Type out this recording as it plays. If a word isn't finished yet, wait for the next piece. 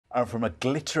And from a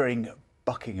glittering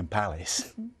Buckingham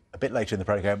Palace, a bit later in the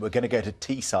programme, we're going to go to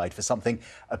Teesside for something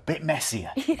a bit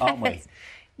messier, aren't we?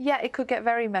 Yeah, it could get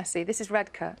very messy. This is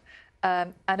Redcar.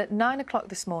 And at 9 o'clock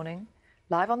this morning,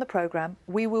 live on the programme,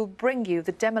 we will bring you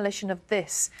the demolition of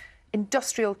this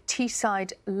industrial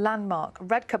Teesside landmark,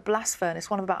 Redcar blast furnace,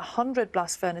 one of about 100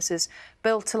 blast furnaces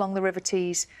built along the River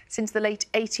Tees since the late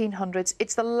 1800s.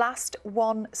 It's the last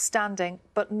one standing,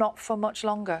 but not for much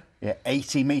longer. Yeah,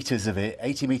 80 metres of it,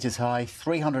 80 metres high,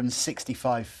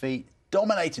 365 feet,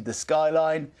 dominated the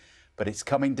skyline, but it's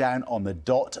coming down on the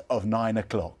dot of 9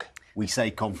 o'clock. We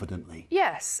say confidently.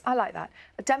 Yes, I like that.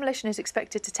 A demolition is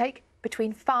expected to take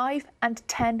between 5 and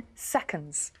 10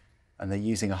 seconds. And they're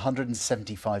using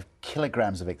 175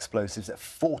 kilograms of explosives at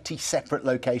 40 separate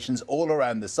locations all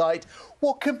around the site.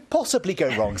 What can possibly go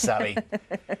wrong, Sally?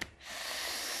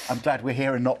 I'm glad we're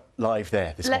here and not live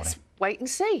there this morning. Let's wait and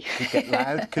see. Could get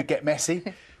loud, could get messy.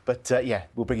 But, yeah,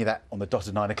 we'll bring you that on the dot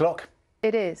of 9 o'clock.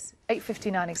 It is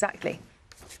 8:59 exactly.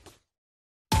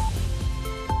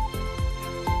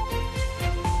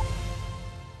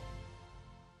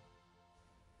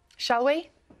 Shall we?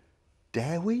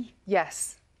 Dare we?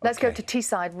 Yes. Let's go to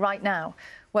Teesside right now,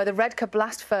 where the Redcar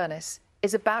blast furnace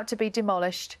is about to be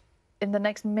demolished in the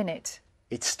next minute.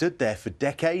 It stood there for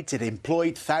decades, it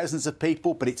employed thousands of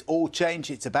people, but it's all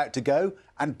changed. It's about to go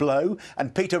and blow.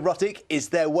 And Peter Ruddick is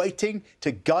there waiting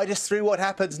to guide us through what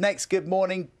happens next. Good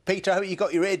morning, Peter. I hope you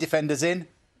got your ear defenders in.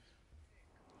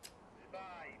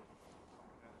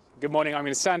 Good morning. I'm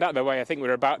going to stand out of the way. I think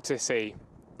we're about to see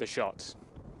the shots.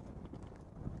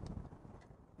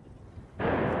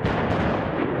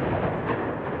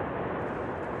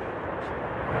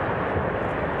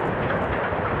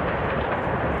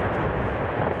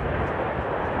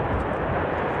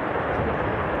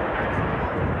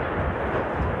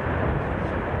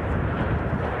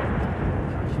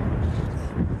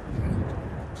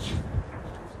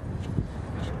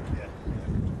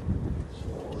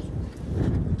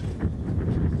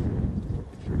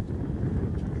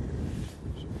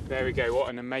 There we go, what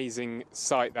an amazing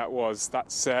sight that was.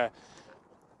 That's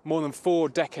more than 4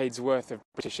 decades worth of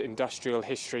British industrial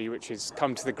history, which has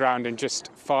come to the ground in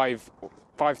just five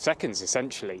seconds,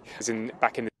 essentially. As in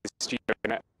back in the studio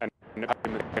and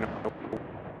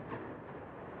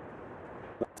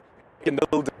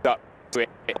build up to it.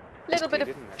 Little bit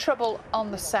of trouble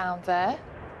on the sound there,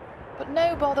 but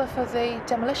no bother for the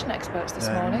demolition experts this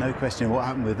morning. No question what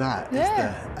happened with that.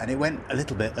 Yeah. And it went a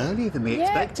little bit earlier than we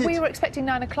expected. We were expecting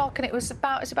 9 o'clock and it's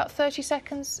about 30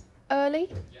 seconds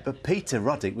early. But Peter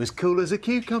Ruddick was cool as a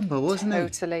cucumber, wasn't he?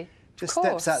 Totally. Just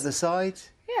steps out the side.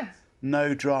 Yeah.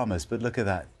 No dramas, but look at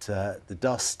that. The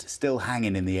dust still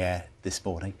hanging in the air this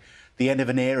morning. The end of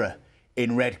an era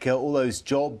in Redcar, all those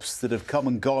jobs that have come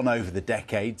and gone over the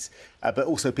decades, but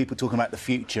also people talking about the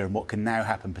future and what can now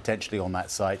happen potentially on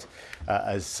that site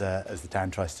as the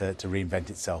town tries to reinvent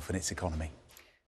itself and its economy.